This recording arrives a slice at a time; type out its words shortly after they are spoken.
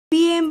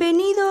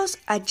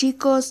Bienvenidos a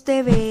Chicos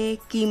TV.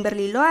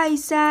 Kimberly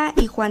Loaiza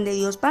y Juan de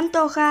Dios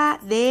Pantoja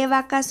de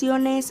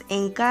vacaciones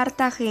en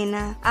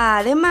Cartagena.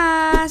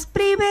 Además,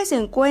 Prive se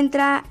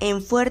encuentra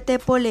en fuerte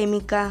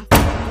polémica.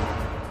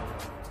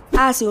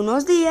 Hace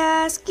unos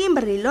días,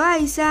 Kimberly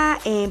Loaiza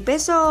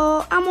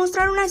empezó a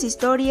mostrar unas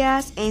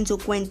historias en su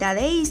cuenta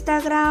de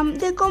Instagram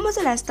de cómo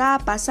se la estaba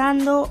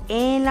pasando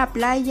en la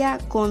playa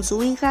con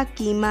su hija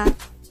Kima.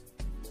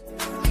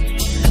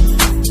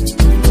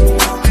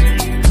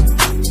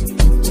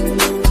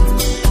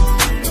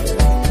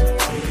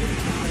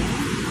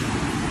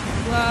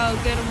 ¡Wow,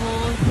 qué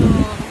hermoso!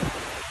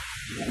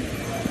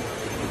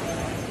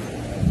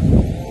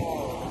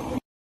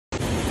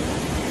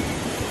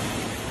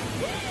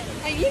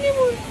 ¡Ahí viene,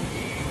 amor!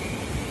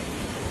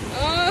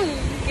 ¡Oh,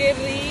 qué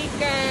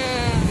rica!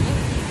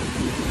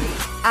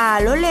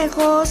 A lo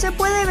lejos se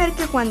puede ver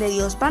que Juan de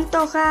Dios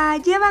Pantoja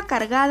lleva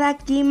cargada a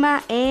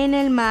Kima en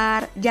el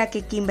mar, ya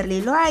que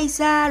Kimberly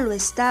Loaiza lo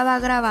estaba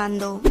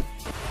grabando.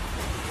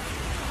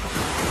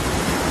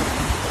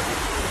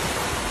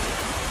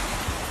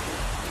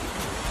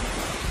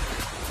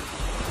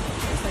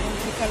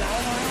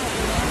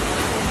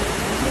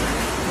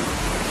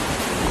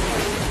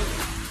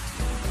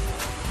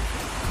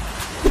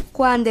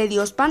 Juan de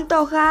Dios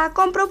Pantoja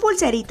compró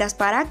pulseritas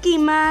para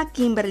Kima,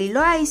 Kimberly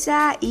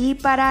Loaiza y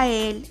para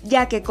él,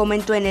 ya que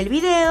comentó en el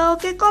video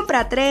que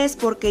compra 3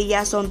 porque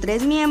ya son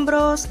 3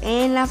 miembros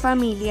en la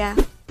familia.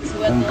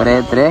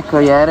 Compré 3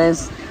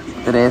 collares,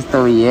 3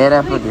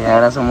 tobilleras porque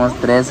ahora somos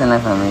 3 en la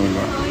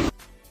familia.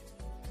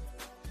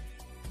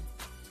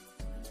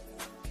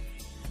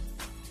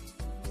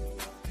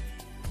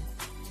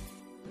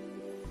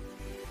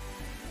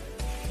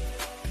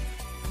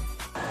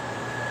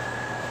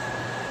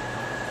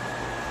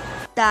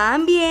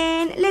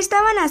 También le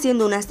estaban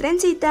haciendo unas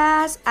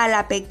trencitas a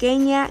la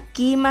pequeña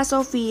Kima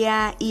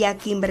Sofía y a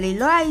Kimberly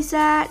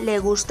Loaiza le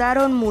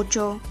gustaron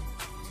mucho.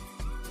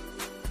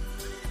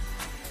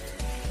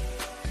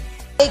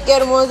 ¡Ay, qué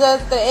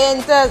hermosas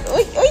trenzas!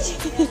 ¡Uy,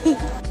 uy!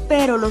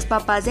 Pero los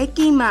papás de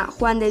Kima,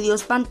 Juan de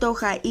Dios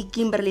Pantoja y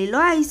Kimberly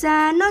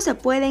Loaiza no se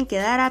pueden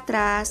quedar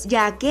atrás,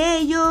 ya que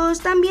ellos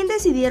también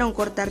decidieron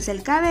cortarse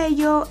el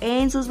cabello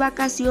en sus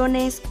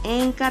vacaciones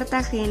en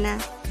Cartagena.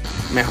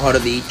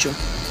 Mejor dicho.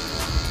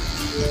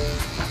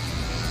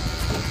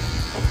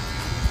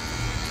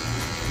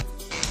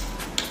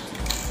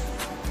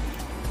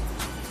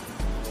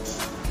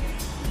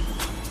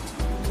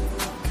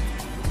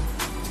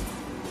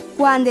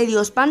 Juan de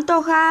Dios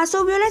Pantoja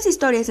subió las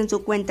historias en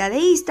su cuenta de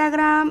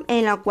Instagram,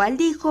 en la cual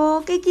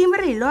dijo que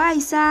Kimberly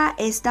Loaiza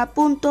está a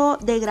punto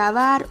de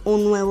grabar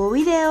un nuevo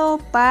video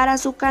para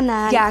su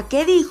canal, ya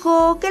que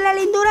dijo que la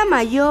lindura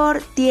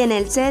mayor tiene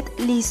el set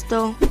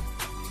listo.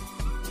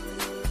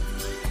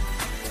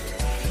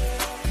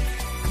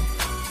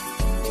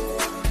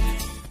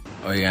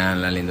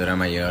 Oigan, la lindura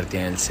mayor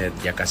tiene el set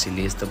ya casi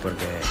listo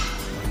porque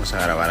vamos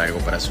a grabar algo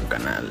para su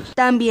canal.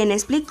 También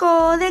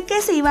explicó de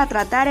qué se iba a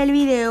tratar el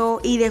video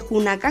y dejó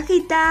una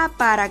cajita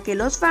para que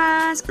los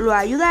fans lo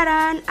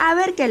ayudaran a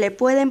ver qué le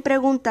pueden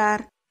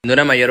preguntar. La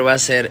lindura mayor va a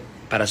ser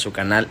para su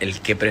canal el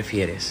qué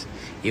prefieres.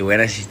 Y voy a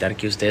necesitar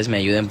que ustedes me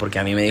ayuden porque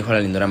a mí me dijo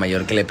la lindura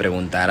mayor que le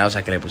preguntara, o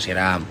sea, que le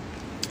pusiera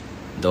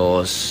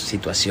 2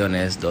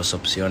 situaciones, 2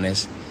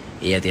 opciones.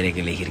 Y ella tiene que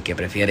elegir qué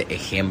prefiere.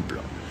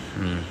 Ejemplo,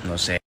 no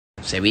sé,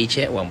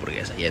 ceviche o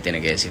hamburguesa. Y ella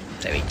tiene que decir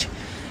ceviche.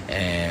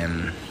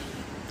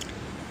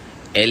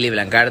 Eli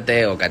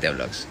Blancarte o Katia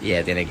Vlogs. Y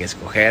ella tiene que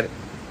escoger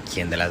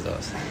quién de las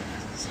dos.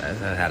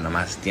 O sea,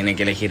 nomás tiene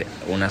que elegir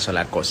una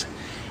sola cosa.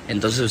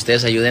 Entonces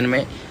ustedes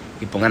ayúdenme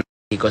y pongan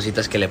aquí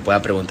cositas que le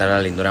pueda preguntar a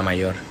la lindura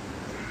mayor.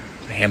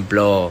 Por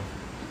ejemplo,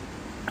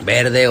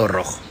 verde o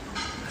rojo.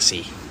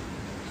 Así.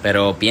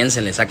 Pero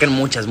piénsenle, saquen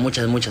muchas.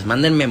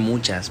 Mándenme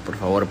muchas, por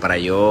favor, para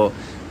yo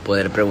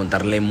poder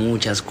preguntarle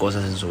muchas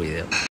cosas en su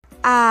video.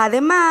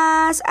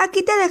 Además,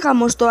 aquí te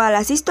dejamos todas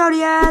las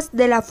historias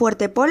de la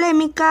fuerte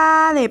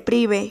polémica de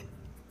Prive.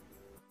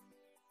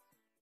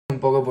 Un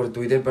poco por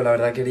Twitter, pero la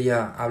verdad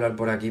quería hablar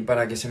por aquí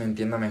para que se me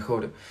entienda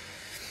mejor.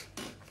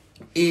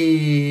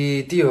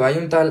 Y, tío, hay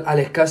un tal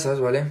Alex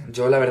Casas, ¿vale?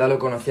 Yo la verdad lo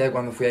conocía de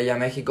cuando fui allá a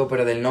México,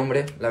 pero del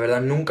nombre, la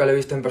verdad nunca lo he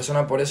visto en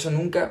persona, por eso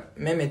nunca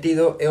me he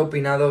metido, he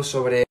opinado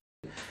sobre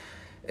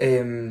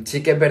él.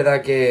 Sí que es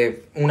verdad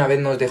que una vez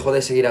nos dejó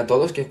de seguir a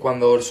todos, que es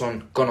cuando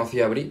Orson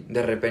conoció a Bri,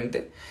 de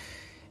repente.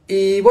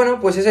 Y bueno,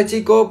 pues ese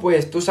chico,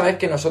 pues tú sabes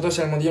que nosotros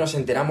en el mundillo nos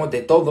enteramos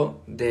de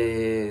todo,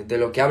 de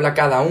lo que habla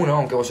cada uno,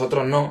 aunque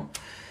vosotros no.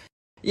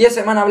 Y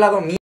ese man ha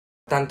hablado mierda,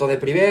 tanto de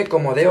Privé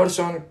como de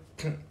Orson,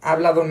 ha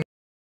hablado mierda,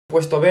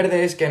 puesto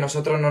verdes, que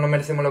nosotros no nos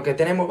merecemos lo que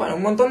tenemos, bueno,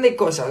 un montón de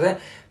cosas, ¿eh?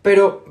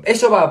 Pero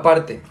eso va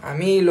aparte. A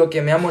mí lo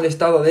que me ha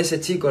molestado de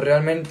ese chico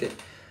realmente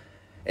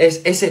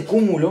es ese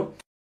cúmulo.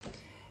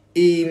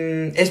 Y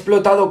he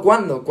explotado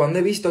cuando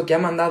he visto que ha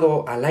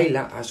mandado a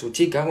Laila, a su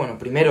chica, bueno,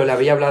 primero le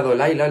había hablado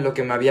Laila, lo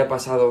que me había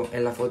pasado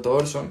en la foto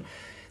Orson,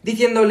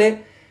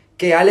 diciéndole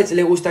que a Alex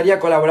le gustaría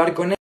colaborar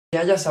con él y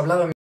hayas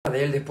hablado mierda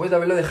de él después de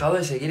haberlo dejado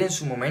de seguir en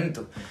su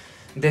momento.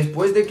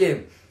 Después de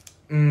que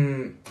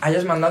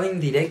hayas mandado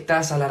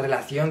indirectas a la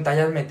relación, te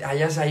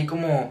hayas ahí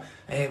como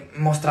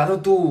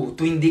mostrado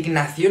tu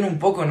indignación un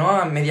poco,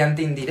 ¿no?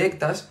 Mediante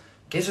indirectas,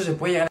 que eso se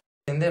puede llegar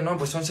a entender, ¿no?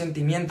 Pues son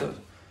sentimientos.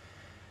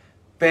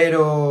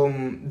 Pero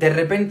de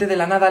repente de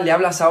la nada le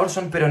hablas a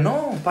Orson, pero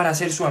no para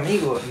ser su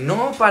amigo,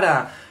 no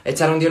para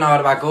echar un día una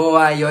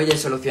barbacoa y, oye,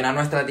 solucionar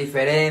nuestras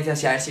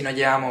diferencias y a ver si nos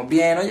llevamos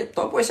bien, oye,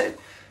 todo puede ser.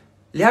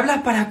 Le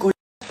hablas para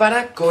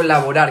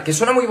colaborar, que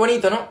suena muy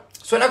bonito, ¿no?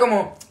 Suena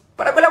como,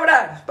 para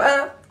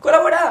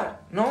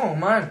colaborar. No,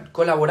 man,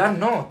 colaborar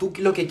no. Tú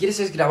lo que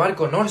quieres es grabar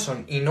con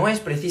Orson y no es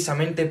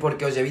precisamente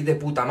porque os llevéis de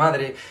puta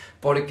madre,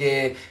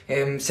 porque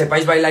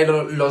sepáis bailar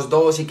los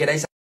dos y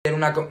queráis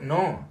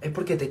no, es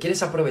porque te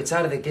quieres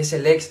aprovechar de que es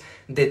el ex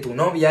de tu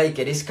novia y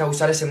queréis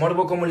causar ese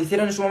morbo como lo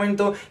hicieron en su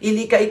momento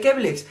Ilika y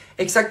Keblex.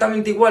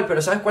 Exactamente igual,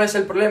 pero ¿sabes cuál es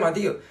el problema,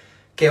 tío?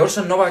 Que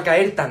Orson no va a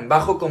caer tan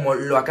bajo como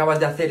lo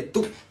acabas de hacer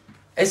tú.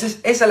 Esa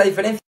es la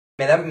diferencia.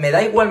 Me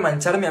da igual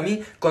mancharme a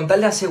mí con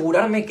tal de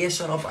asegurarme que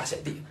eso no pase,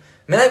 tío.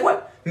 Me da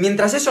igual.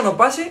 Mientras eso no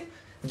pase,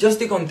 yo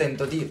estoy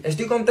contento, tío.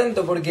 Estoy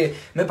contento porque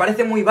me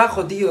parece muy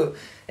bajo, tío.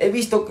 He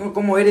visto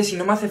cómo eres y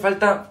no me hace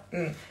falta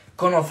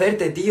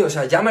conocerte, tío. O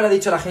sea, ya me lo ha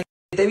dicho la gente.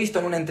 Te he visto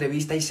en una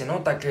entrevista y se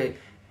nota que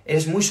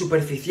eres muy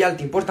superficial,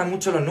 te importan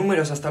mucho los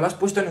números, hasta lo has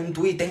puesto en un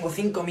tuit, tengo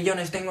 5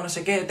 millones, tengo no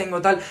sé qué, tengo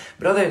tal.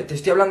 Brother, te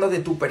estoy hablando de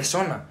tu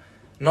persona,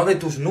 no de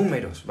tus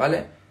números,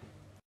 ¿vale?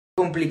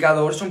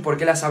 Complicado, Orson, ¿por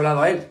qué le has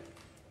hablado a él?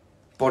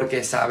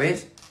 Porque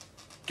sabes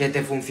que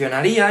te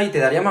funcionaría y te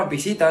daría más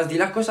visitas. Di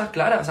las cosas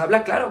claras,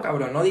 habla claro,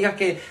 cabrón. No digas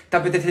que te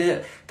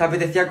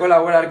apetecía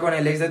colaborar con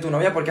el ex de tu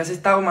novia porque has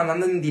estado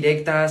mandando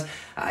indirectas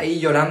ahí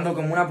llorando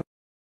como una...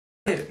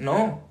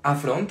 No,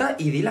 afronta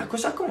y di las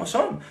cosas como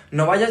son.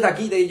 No vayas de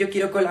aquí de yo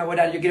quiero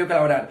colaborar.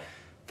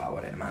 Por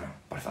favor, hermano,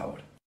 por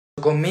favor.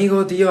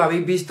 Conmigo, tío,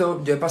 habéis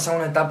visto, yo he pasado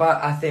una etapa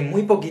hace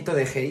muy poquito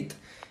de hate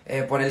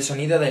por el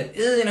sonido del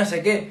no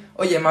sé qué.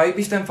 Oye, ¿me habéis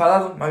visto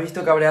enfadado? ¿Me habéis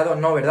visto cabreado?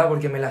 No, ¿verdad?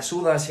 Porque me la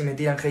suda si me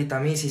tiran hate a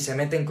mí, si se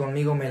meten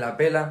conmigo me la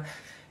pela.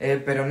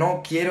 Pero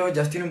no quiero,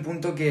 ya estoy en un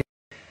punto que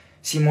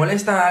si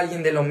molesta a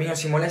alguien de los míos,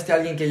 si molesta a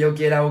alguien que yo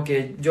quiera o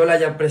que yo le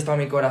haya prestado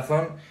mi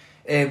corazón,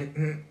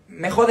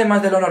 me jode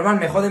más de lo normal,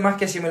 me jode más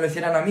que si me lo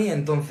hicieran a mí.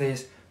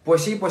 Entonces,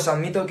 pues sí, pues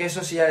admito que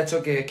eso sí ha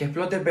hecho que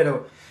explote,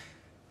 pero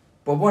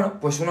pues bueno,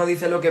 pues uno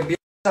dice lo que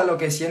piensa, lo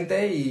que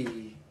siente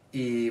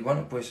y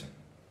bueno, pues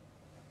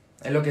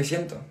es lo que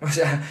siento. O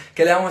sea,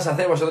 ¿qué le vamos a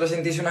hacer? Vosotros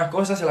sentís unas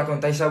cosas, se las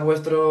contáis a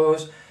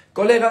vuestros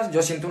colegas,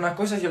 yo siento unas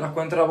cosas, yo las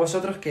cuento a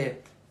vosotros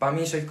que para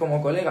mí sois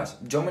como colegas,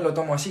 yo me lo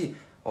tomo así,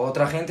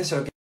 otra gente se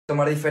lo quiere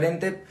tomar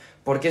diferente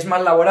porque es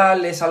más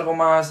laboral, es algo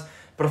más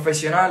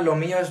profesional, lo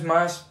mío es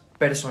más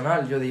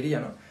personal, yo diría,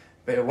 ¿no?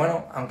 Pero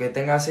bueno, aunque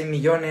tenga 6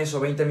 millones o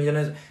 20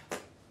 millones,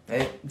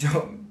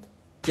 yo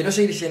quiero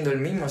seguir siendo el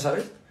mismo,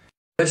 ¿sabes?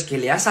 Es que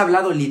le has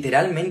hablado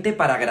literalmente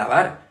para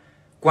grabar,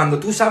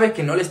 cuando tú sabes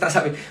que no le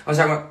estás... O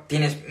sea,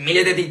 tienes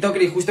miles de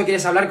TikTokers y justo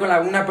quieres hablar con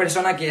alguna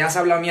persona que has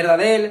hablado mierda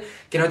de él,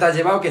 que no te has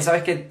llevado, que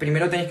sabes que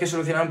primero tenéis que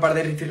solucionar un par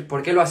de rifles.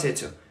 ¿Por qué lo has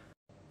hecho?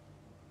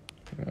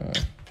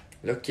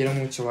 Los quiero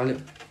mucho, ¿vale?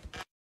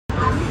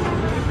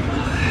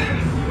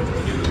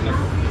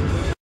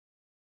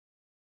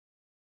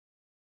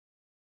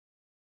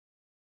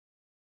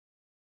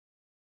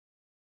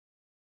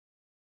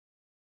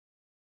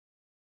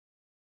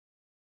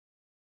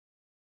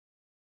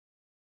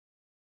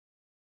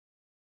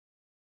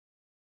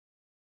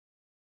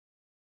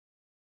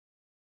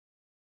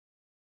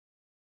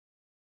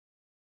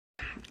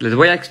 Les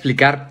voy a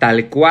explicar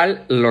tal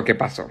cual lo que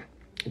pasó.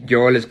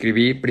 Yo le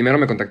escribí, primero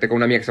me contacté con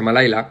una amiga que se llama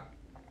Laila.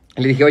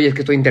 Le dije, oye, es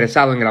que estoy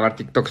interesado en grabar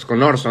TikToks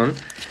con Orson,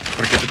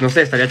 porque, pues, no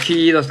sé, estaría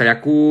chido,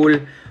 estaría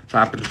cool.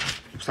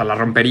 O sea, la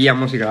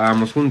romperíamos y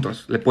grabábamos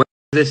juntos. Le puedes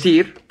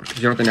decir, porque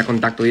yo no tenía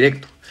contacto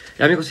directo. Y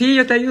ella me dijo, sí,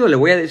 yo te ayudo, le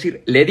voy a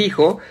decir. Le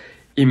dijo,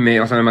 y me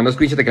mandó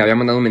screenshot de que le había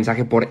mandado un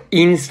mensaje por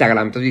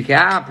Instagram. Entonces dije,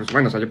 pues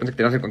bueno, o sea, yo pensé que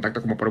tenías el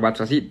contacto como por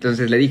WhatsApp así.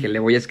 Entonces le dije, le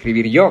voy a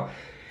escribir yo.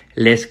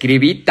 Le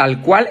escribí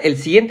tal cual, el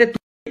siguiente tweet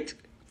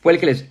fue el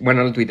que les...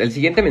 Bueno, no el tweet, el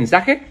siguiente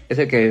mensaje es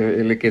el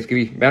que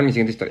escribí. Vean mi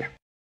siguiente historia.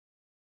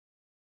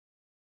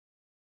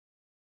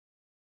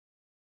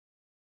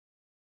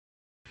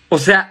 O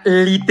sea,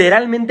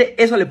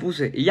 literalmente eso le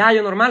puse. Y ya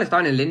yo normal,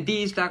 estaba en el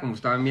dentista, como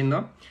estaban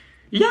viendo.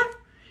 Y ya.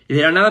 Y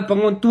de la nada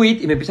pongo un tweet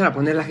y me empiezan a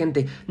poner la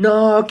gente,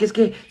 no, que es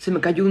que se me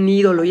cayó un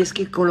ídolo y es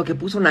que con lo que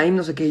puso Naim,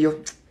 no sé qué. Y yo,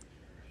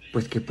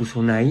 pues, ¿qué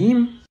puso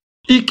Naim?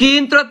 Y que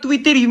entro a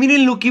Twitter y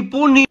miren lo que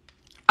pone.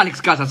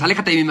 Alex Casas,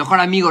 aléjate de mi mejor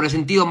amigo,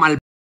 resentido mal.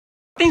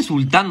 Está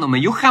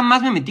insultándome, yo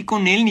jamás me metí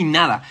con él ni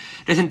nada.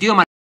 Resentido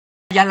mal.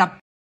 Ya la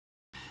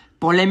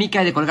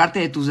polémica de colgarte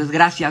de tus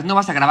desgracias. No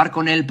vas a grabar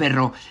con él,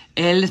 perro.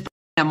 Él es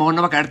mi amor,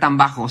 no va a caer tan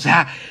bajo. O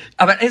sea,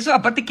 a ver, eso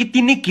aparte, ¿qué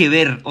tiene que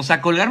ver? O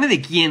sea, ¿colgarme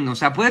de quién? O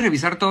sea, puedes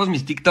revisar todos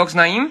mis TikToks,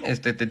 Naim,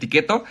 te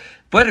etiqueto.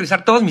 Puedes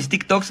revisar todos mis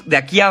TikToks de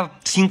aquí a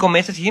 5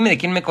 meses y dime de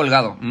quién me he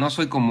colgado. No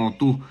soy como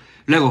tú.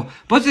 Luego,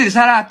 puedes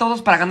utilizar a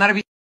todos para ganar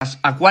vistas.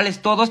 ¿A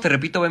cuáles todos? Te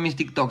repito, ve mis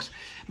TikToks.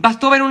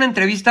 Bastó ver una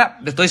entrevista,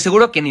 estoy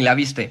seguro que ni la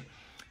viste.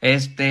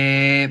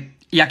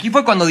 Y aquí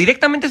fue cuando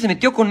directamente se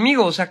metió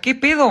conmigo. O sea, ¿qué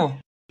pedo?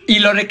 Y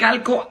lo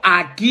recalco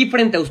aquí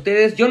frente a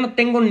ustedes, yo no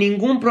tengo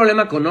ningún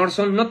problema con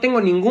Orson, no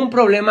tengo ningún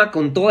problema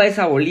con toda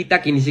esa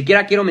bolita que ni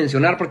siquiera quiero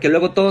mencionar porque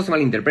luego todo se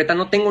malinterpreta,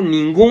 no tengo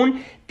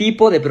ningún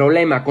tipo de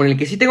problema. Con el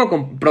que sí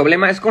tengo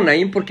problema es con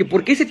Naim, porque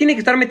 ¿por qué se tiene que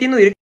estar metiendo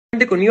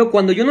directamente conmigo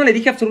cuando yo no le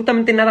dije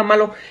absolutamente nada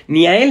malo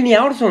ni a él ni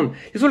a Orson?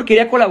 Yo solo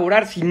quería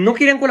colaborar, si no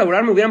querían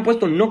colaborar me hubieran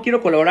puesto no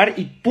quiero colaborar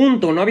y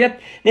punto. No había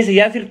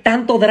necesidad de hacer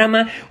tanto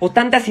drama o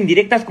tantas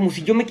indirectas como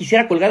si yo me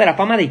quisiera colgar de la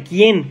fama de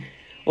quién.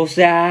 O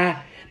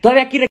sea,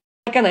 todavía aquí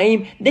recalca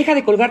Naim, deja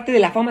de colgarte de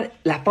la fama.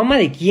 ¿La fama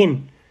de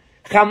quién?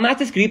 Jamás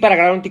te escribí para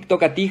grabar un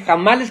TikTok a ti,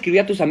 jamás le escribí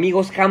a tus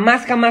amigos,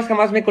 jamás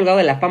me he colgado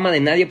de la fama de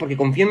nadie porque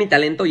confío en mi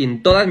talento y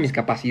en todas mis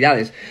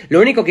capacidades.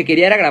 Lo único que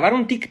quería era grabar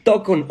un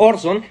TikTok con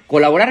Orson,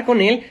 colaborar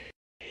con él,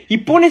 y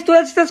pones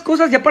todas estas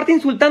cosas y aparte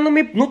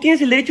insultándome, no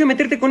tienes el derecho de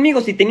meterte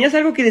conmigo. Si tenías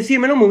algo que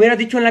decírmelo, me hubieras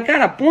dicho en la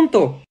cara,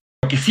 punto.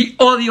 Lo que sí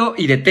odio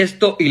y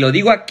detesto, y lo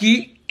digo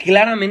aquí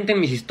claramente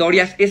en mis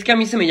historias, es que a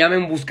mí se me llame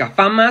un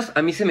buscafamas,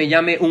 a mí se me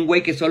llame un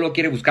güey que solo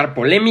quiere buscar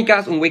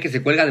polémicas, un güey que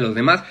se cuelga de los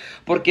demás,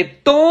 porque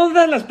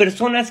todas las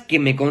personas que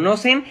me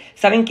conocen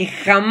saben que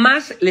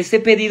jamás les he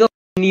pedido,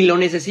 ni lo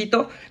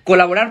necesito,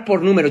 colaborar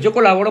por números. Yo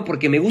colaboro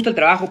porque me gusta el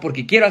trabajo,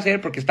 porque quiero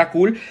hacer, porque está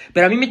cool,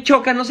 pero a mí me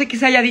choca, no sé qué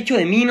se haya dicho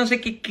de mí, no sé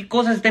qué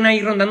cosas estén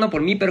ahí rondando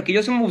por mí, pero que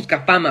yo soy un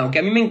buscafama, o que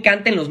a mí me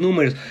encanten los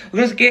números, o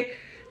no sé qué.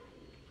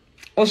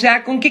 O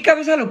sea, ¿con qué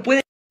cabeza lo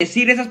pueden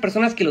decir esas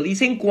personas que lo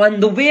dicen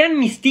cuando vean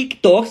mis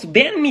TikToks,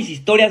 vean mis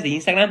historias de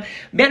Instagram,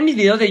 vean mis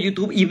videos de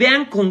YouTube y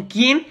vean con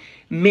quién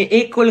me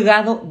he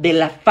colgado de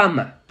la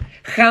fama?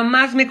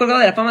 Jamás me he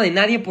colgado de la fama de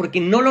nadie porque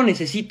no lo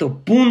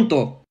necesito,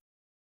 punto.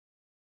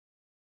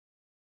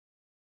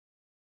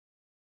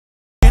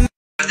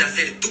 De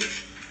hacer tú.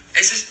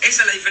 Esa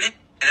es la diferencia.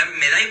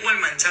 Me da igual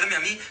mancharme a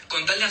mí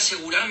con tal de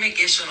asegurarme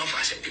que eso no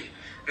pase, tío.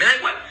 Me da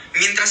igual.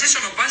 Mientras eso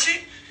no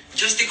pase,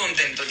 yo estoy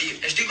contento, tío.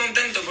 Estoy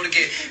contento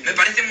porque me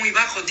parece muy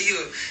bajo, tío.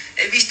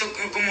 He visto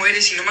cómo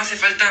eres y no me hace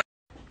falta.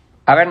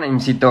 A ver,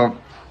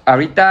 Naimcito,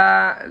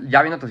 ahorita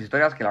ya viendo tus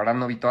historias, que la verdad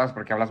no vi todas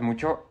porque hablas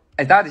mucho,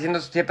 estabas diciendo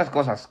ciertas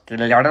cosas que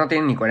la verdad no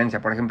tienen ni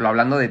coherencia. Por ejemplo,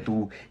 hablando de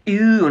tu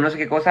o no sé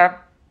qué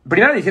cosa.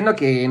 Primero diciendo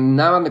que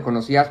nada más me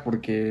conocías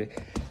porque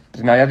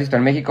pues, me habías visto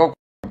en México.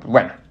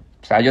 Bueno,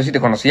 o sea, yo sí te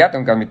conocía,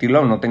 tengo que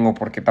admitirlo, no tengo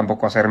por qué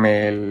tampoco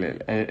hacerme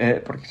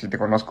porque sí te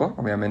conozco,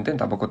 obviamente,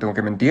 tampoco tengo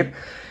que mentir.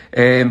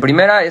 En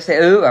primera, ese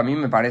a mí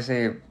me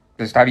parece,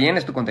 pues, está bien,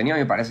 es tu contenido,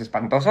 me parece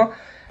espantoso,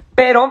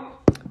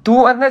 pero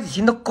tú andas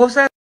diciendo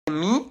cosas de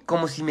mí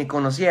como si me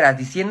conocieras,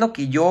 diciendo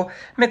que yo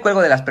me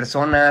cuelgo de las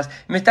personas,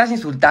 me estás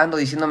insultando,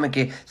 diciéndome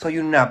que soy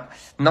una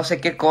no sé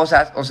qué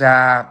cosas, o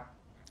sea,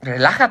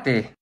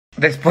 relájate.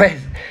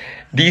 Después,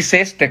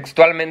 dices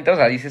textualmente, o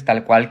sea, dices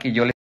tal cual que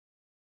yo le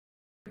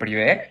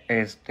privé,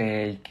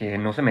 que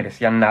no se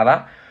merecían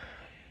nada.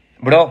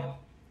 Bro,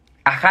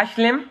 a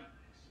Hashlem,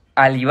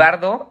 a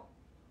Libardo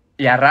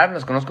y a Rad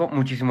los conozco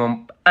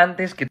muchísimo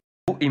antes que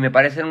tú y me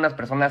parecen unas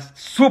personas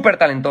súper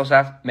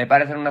talentosas, me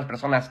parecen unas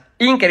personas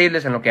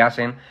increíbles en lo que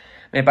hacen,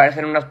 me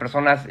parecen unas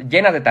personas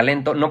llenas de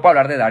talento. No puedo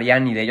hablar de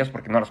Darian ni de ellos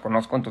porque no los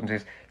conozco,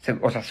 entonces,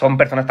 o sea, son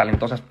personas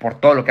talentosas por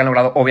todo lo que han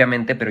logrado,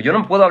 obviamente, pero yo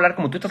no puedo hablar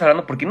como tú estás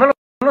hablando porque no los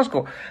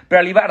conozco. Pero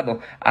a Libardo,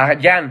 a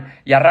Jan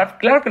y a Raf,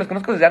 claro que los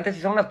conozco desde antes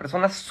y son unas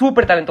personas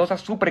súper talentosas,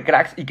 súper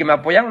cracks y que me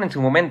apoyaron en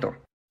su momento.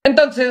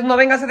 Entonces no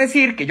vengas a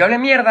decir que yo hablé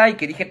mierda y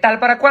que dije tal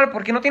para cual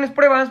porque no tienes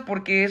pruebas,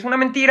 porque es una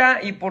mentira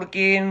y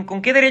porque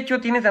 ¿con qué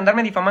derecho tienes de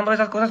andarme difamando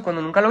esas cosas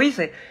cuando nunca lo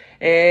hice?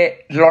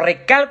 Lo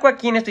recalco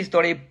aquí en esta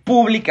historia y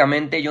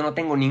públicamente, yo no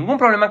tengo ningún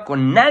problema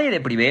con nadie de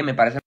privé, me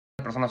parecen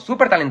personas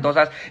súper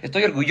talentosas,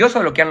 estoy orgulloso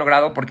de lo que han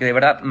logrado porque de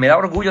verdad me da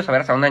orgullo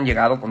saber hasta dónde han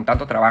llegado con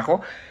tanto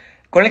trabajo.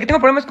 Con el que tengo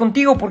problemas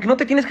contigo, porque no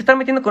te tienes que estar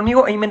metiendo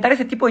conmigo e inventar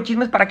ese tipo de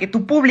chismes para que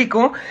tu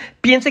público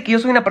piense que yo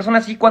soy una persona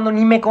así cuando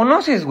ni me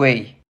conoces,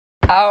 güey.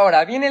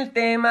 Ahora, viene el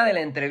tema de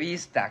la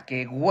entrevista,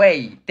 que,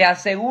 güey, te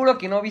aseguro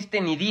que no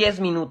viste ni 10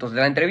 minutos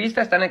de la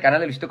entrevista. Está en el canal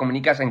de Luisito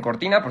Comunicas en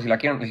Cortina, por si la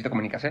quieren, Luisito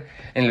Comunicas,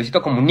 en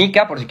Luisito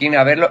Comunica, por si quieren ir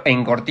a verlo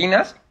en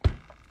Cortinas.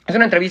 Es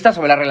una entrevista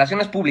sobre las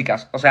relaciones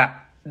públicas, o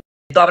sea,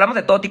 hablamos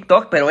de todo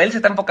TikTok, pero él se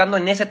está enfocando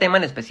en ese tema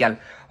en especial.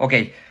 Ok.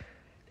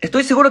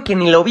 Estoy seguro que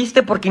ni lo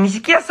viste porque ni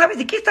siquiera sabes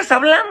de qué estás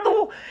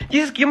hablando. Y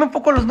dices que yo me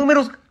enfoco en los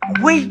números.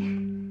 Güey,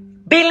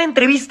 ve la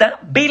entrevista,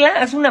 vela,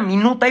 haz una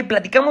minuta y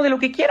platicamos de lo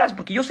que quieras.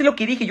 Porque yo sé lo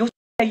que dije, yo estoy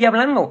ahí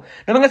hablando.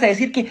 No vengas a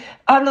decir que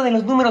hablo de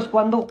los números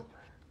cuando...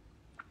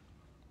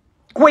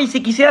 Güey,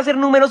 si quisiera hacer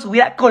números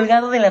hubiera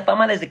colgado de la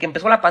fama desde que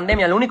empezó la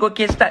pandemia. Lo único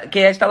que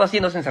he estado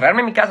haciendo es encerrarme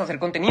en mi casa, hacer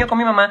contenido con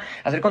mi mamá,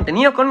 hacer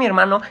contenido con mi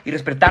hermano y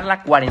respetar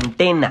la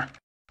cuarentena.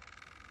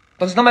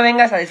 Entonces no me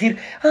vengas a decir,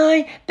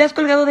 ay, te has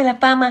colgado de la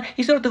fama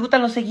y solo te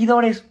gustan los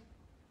seguidores.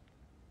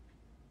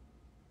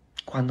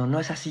 Cuando no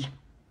es así.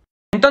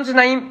 Entonces,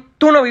 Naim,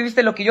 tú no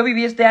viviste lo que yo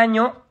viví este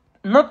año.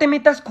 No te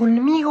metas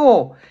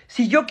conmigo.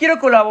 Si yo quiero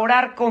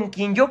colaborar con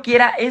quien yo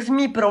quiera, es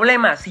mi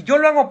problema. Si yo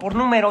lo hago por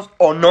números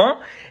o no,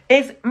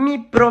 es mi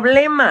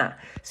problema.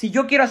 Si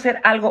yo quiero hacer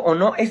algo o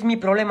no, es mi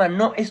problema,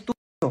 no es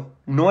tuyo.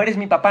 No eres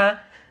mi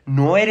papá,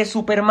 no eres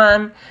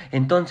Superman.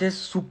 Entonces,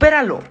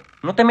 supéralo.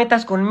 No te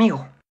metas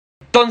conmigo.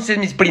 Entonces,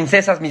 mis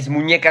princesas, mis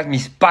muñecas,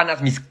 mis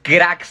panas, mis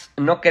cracks,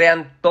 no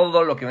crean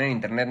todo lo que ven en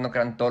internet, no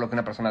crean todo lo que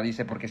una persona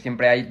dice, porque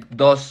siempre hay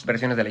dos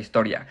versiones de la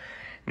historia.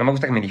 No me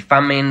gusta que me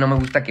difamen, no me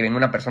gusta que venga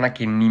una persona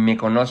que ni me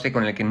conoce,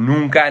 con el que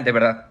nunca, de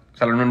verdad, o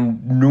sea,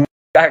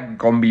 nunca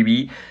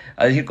conviví,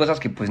 a decir cosas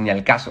que pues ni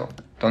al caso.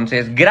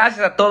 Entonces,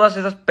 gracias a todas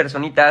esas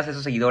personitas,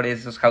 esos seguidores,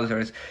 esos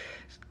housers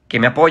que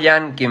me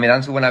apoyan, que me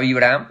dan su buena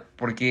vibra,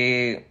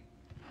 porque,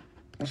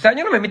 o sea,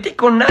 yo no me metí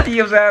con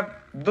nadie, o sea,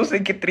 no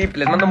sé qué trip.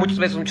 Les mando muchos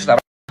besos, muchos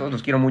abrazos,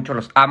 los quiero mucho,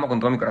 los amo con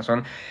todo mi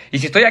corazón. Y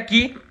si estoy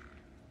aquí,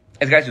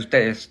 es gracias a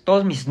ustedes.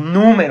 Todos mis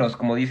números,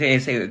 como dice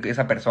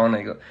esa persona,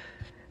 digo,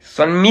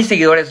 son mis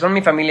seguidores, son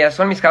mi familia,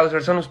 son mis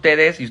housers, son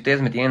ustedes, y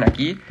ustedes me tienen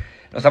aquí.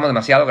 Los amo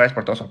demasiado, gracias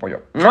por todo su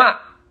apoyo.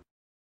 ¡Mua!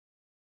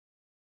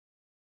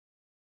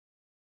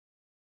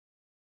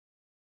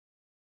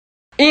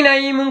 Y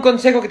Naim, un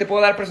consejo que te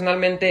puedo dar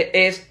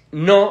personalmente es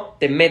no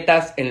te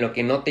metas en lo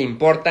que no te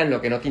importa, en lo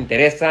que no te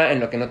interesa,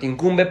 en lo que no te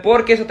incumbe,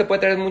 porque eso te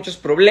puede traer muchos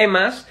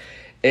problemas.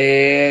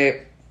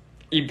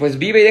 Y pues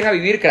vive y deja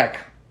vivir,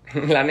 crack.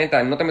 La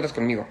neta, no te metas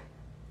conmigo.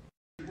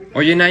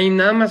 Oye, Naim,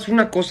 nada más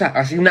una cosa,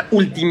 así una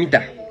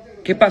ultimita.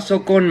 ¿Qué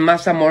pasó con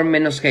más amor,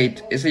 menos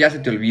hate? ¿Ese ya se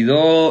te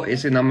olvidó?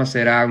 ¿Ese nada más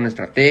era una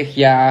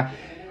estrategia?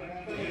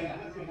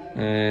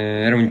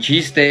 ¿Era un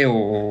chiste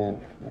o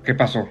qué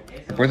pasó?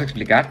 ¿Me puedes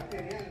explicar?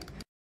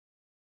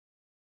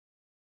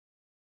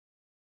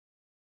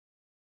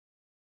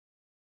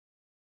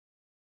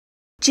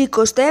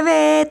 Chicos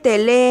TV te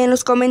lee en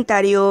los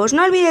comentarios.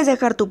 No olvides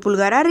dejar tu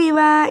pulgar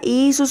arriba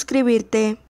y suscribirte.